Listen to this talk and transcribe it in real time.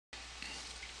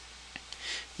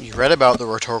You read about the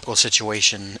rhetorical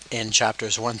situation in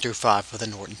chapters 1 through 5 of the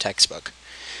Norton textbook.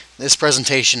 This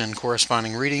presentation and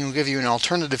corresponding reading will give you an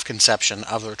alternative conception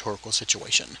of the rhetorical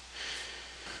situation.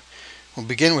 We'll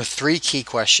begin with 3 key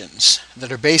questions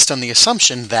that are based on the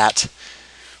assumption that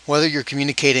whether you're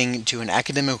communicating to an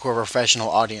academic or professional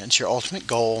audience, your ultimate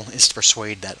goal is to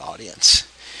persuade that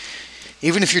audience.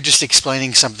 Even if you're just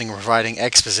explaining something or providing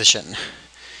exposition,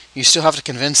 you still have to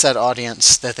convince that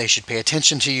audience that they should pay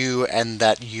attention to you and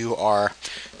that you are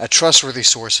a trustworthy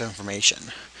source of information.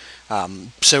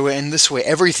 So in this way,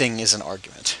 everything is an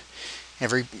argument.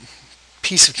 Every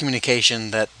piece of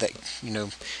communication that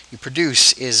you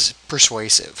produce is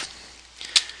persuasive.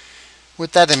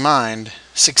 With that in mind,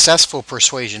 successful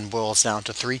persuasion boils down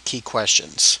to 3 key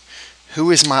questions. Who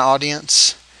is my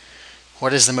audience?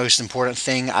 What is the most important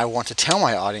thing I want to tell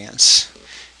my audience?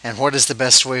 And what is the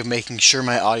best way of making sure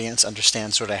my audience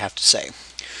understands what I have to say?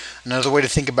 Another way to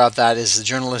think about that is the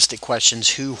journalistic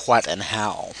questions who, what, and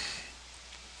how.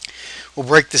 We'll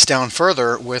break this down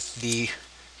further with the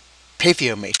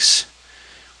PAFEO matrix,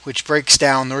 which breaks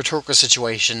down the rhetorical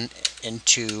situation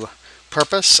into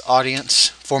purpose, audience,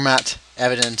 format,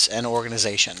 evidence, and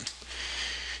organization.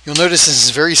 You'll notice this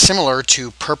is very similar to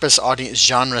purpose, audience,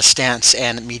 genre, stance,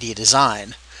 and media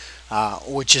design,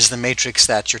 which is the matrix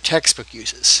that your textbook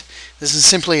uses. This is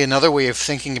simply another way of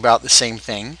thinking about the same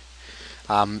thing.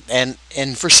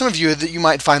 And for some of you, that you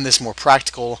might find this more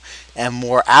practical and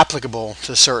more applicable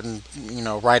to certain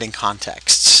writing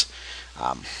contexts.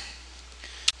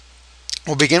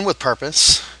 We'll begin with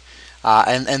purpose.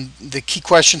 And the key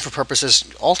question for purpose is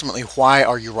ultimately, why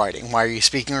are you writing? Why are you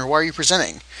speaking, or why are you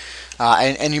presenting?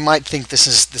 And you might think this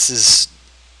is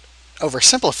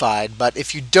oversimplified, but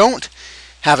if you don't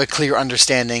have a clear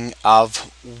understanding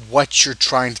of what you're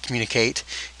trying to communicate,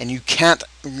 and you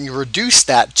reduce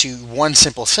that to one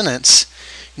simple sentence,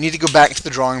 you need to go back to the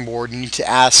drawing board. You need to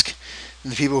ask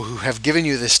the people who have given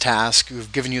you this task, who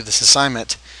have given you this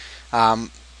assignment,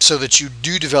 so that you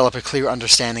do develop a clear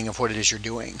understanding of what it is you're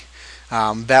doing.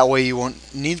 That way you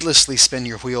won't needlessly spin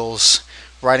your wheels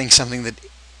writing something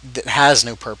that has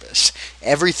no purpose.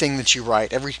 Everything that you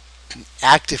write, every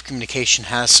active communication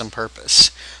has some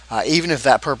purpose, even if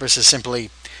that purpose is simply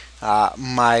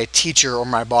my teacher or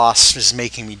my boss is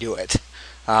making me do it.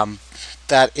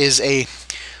 That is a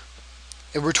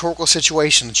rhetorical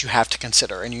situation that you have to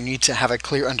consider, and you need to have a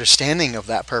clear understanding of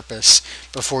that purpose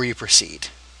before you proceed.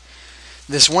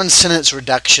 This one sentence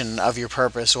reduction of your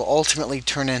purpose will ultimately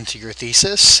turn into your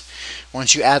thesis.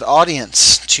 Once you add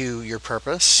audience to your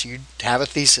purpose, you have a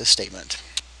thesis statement.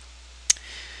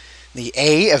 The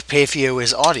A of PAFEO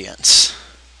is audience.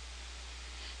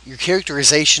 Your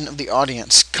characterization of the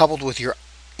audience, coupled with your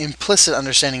implicit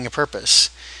understanding of purpose,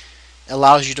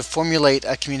 allows you to formulate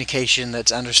a communication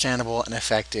that's understandable and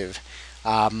effective,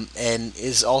 and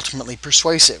is ultimately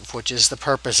persuasive, which is the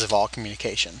purpose of all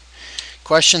communication.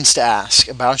 Questions to ask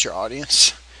about your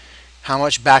audience. How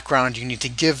much background do you need to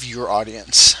give your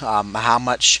audience? How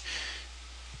much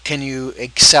can you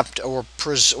accept or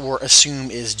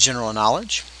assume is general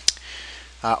knowledge?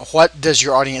 What does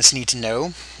your audience need to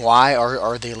know? Why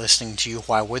are they listening to you?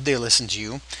 Why would they listen to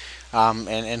you?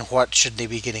 And what should they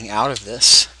be getting out of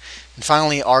this? And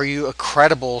finally, are you a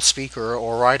credible speaker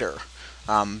or writer?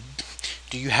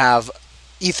 Do you have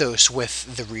ethos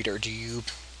with the reader? Do you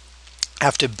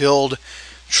have to build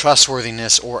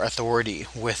trustworthiness or authority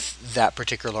with that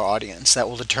particular audience? That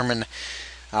will determine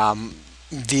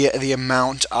the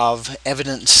amount of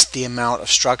evidence, the amount of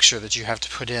structure that you have to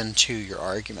put into your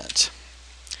argument.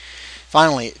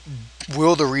 Finally,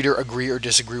 will the reader agree or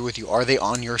disagree with you? Are they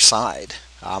on your side?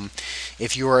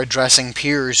 If you are addressing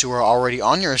peers who are already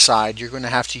on your side, you'll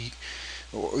have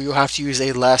to use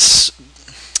a less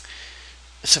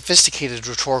sophisticated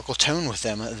rhetorical tone with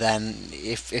them than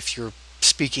if you're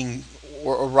speaking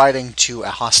or writing to a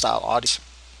hostile audience.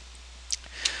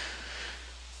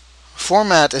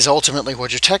 Format is ultimately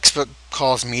what your textbook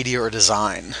calls media or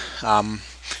design.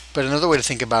 But another way to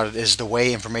think about it is the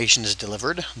way information is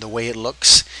delivered, the way it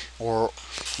looks, or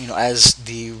as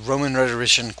the Roman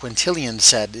rhetorician Quintilian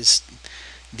said, is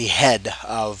the head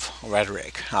of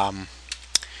rhetoric.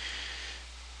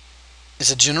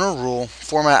 As a general rule,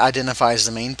 format identifies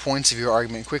the main points of your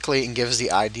argument quickly and gives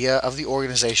the idea of the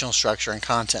organizational structure and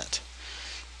content.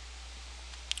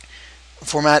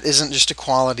 Format isn't just a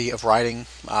quality of writing.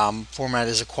 Format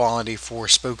is a quality for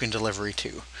spoken delivery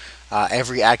too.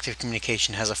 Every active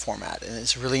communication has a format, and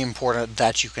it's really important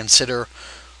that you consider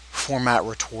format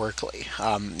rhetorically.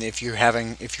 If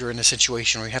you're in a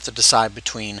situation where you have to decide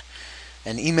between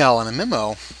an email and a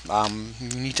memo,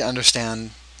 you need to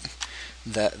understand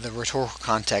the rhetorical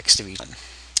context of each one.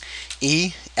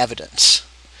 E, evidence.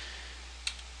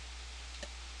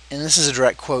 And this is a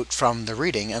direct quote from the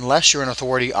reading. Unless you're an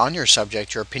authority on your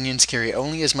subject, your opinions carry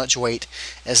only as much weight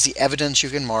as the evidence you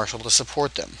can marshal to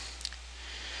support them.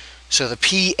 So the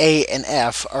P, A, and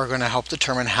F are going to help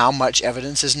determine how much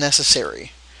evidence is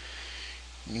necessary.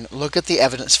 Look at the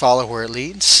evidence, follow where it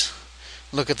leads.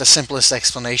 Look at the simplest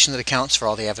explanation that accounts for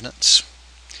all the evidence.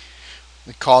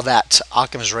 We call that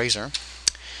Occam's razor.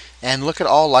 And look at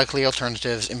all likely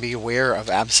alternatives and be aware of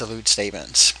absolute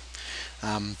statements.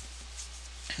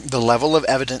 The level of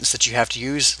evidence that you have to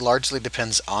use largely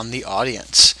depends on the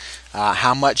audience.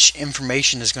 How much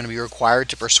information is going to be required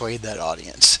to persuade that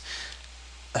audience?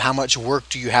 How much work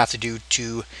do you have to do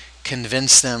to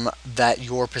convince them that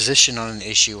your position on an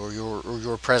issue or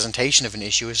your presentation of an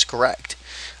issue is correct?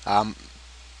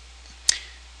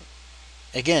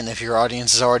 Again, if your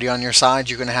audience is already on your side,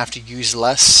 you're going to have to use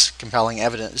less compelling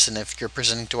evidence than if you're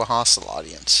presenting to a hostile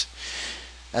audience.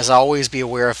 As always, be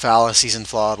aware of fallacies and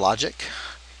flawed logic.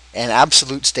 And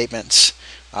absolute statements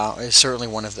is certainly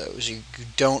one of those. You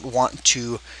don't want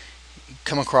to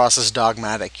come across as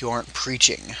dogmatic. You aren't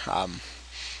preaching,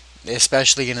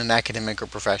 especially in an academic or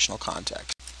professional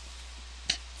context.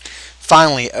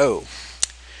 Finally, O.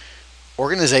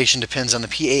 Organization depends on the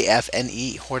P, A, F, and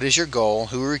E. What is your goal?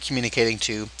 Who are you communicating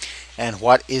to? And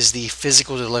what is the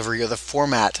physical delivery or the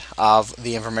format of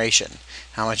the information?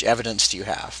 How much evidence do you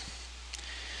have?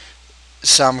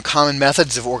 Some common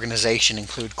methods of organization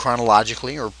include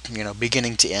chronologically, or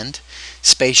beginning to end.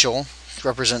 Spatial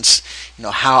represents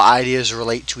how ideas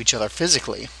relate to each other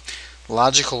physically.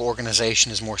 Logical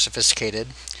organization is more sophisticated.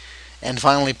 And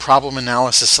finally, problem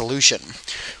analysis solution,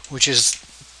 which is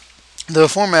the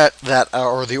format that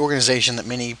or the organization that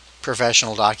many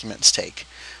professional documents take,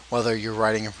 whether you're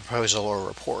writing a proposal or a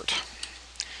report.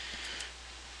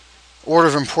 Order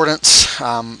of importance.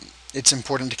 It's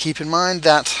important to keep in mind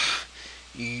that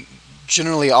you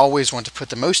generally always want to put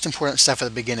the most important stuff at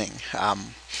the beginning.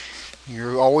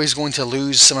 You're always going to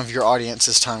lose some of your audience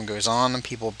as time goes on and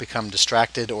people become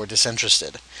distracted or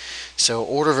disinterested. So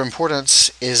order of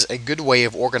importance is a good way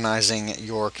of organizing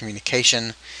your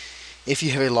communication. If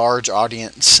you have a large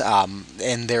audience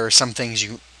and there are some things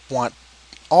you want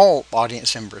all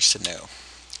audience members to know.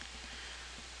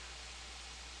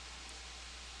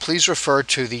 Please refer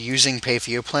to the Using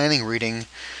PAFEO Planning reading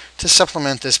to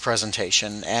supplement this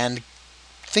presentation, and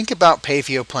think about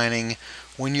PAFEO Planning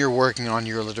when you're working on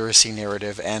your literacy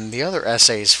narrative and the other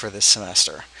essays for this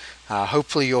semester.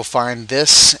 Hopefully you'll find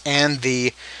this and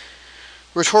the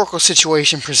rhetorical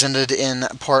situation presented in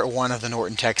Part 1 of the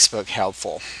Norton textbook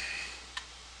helpful.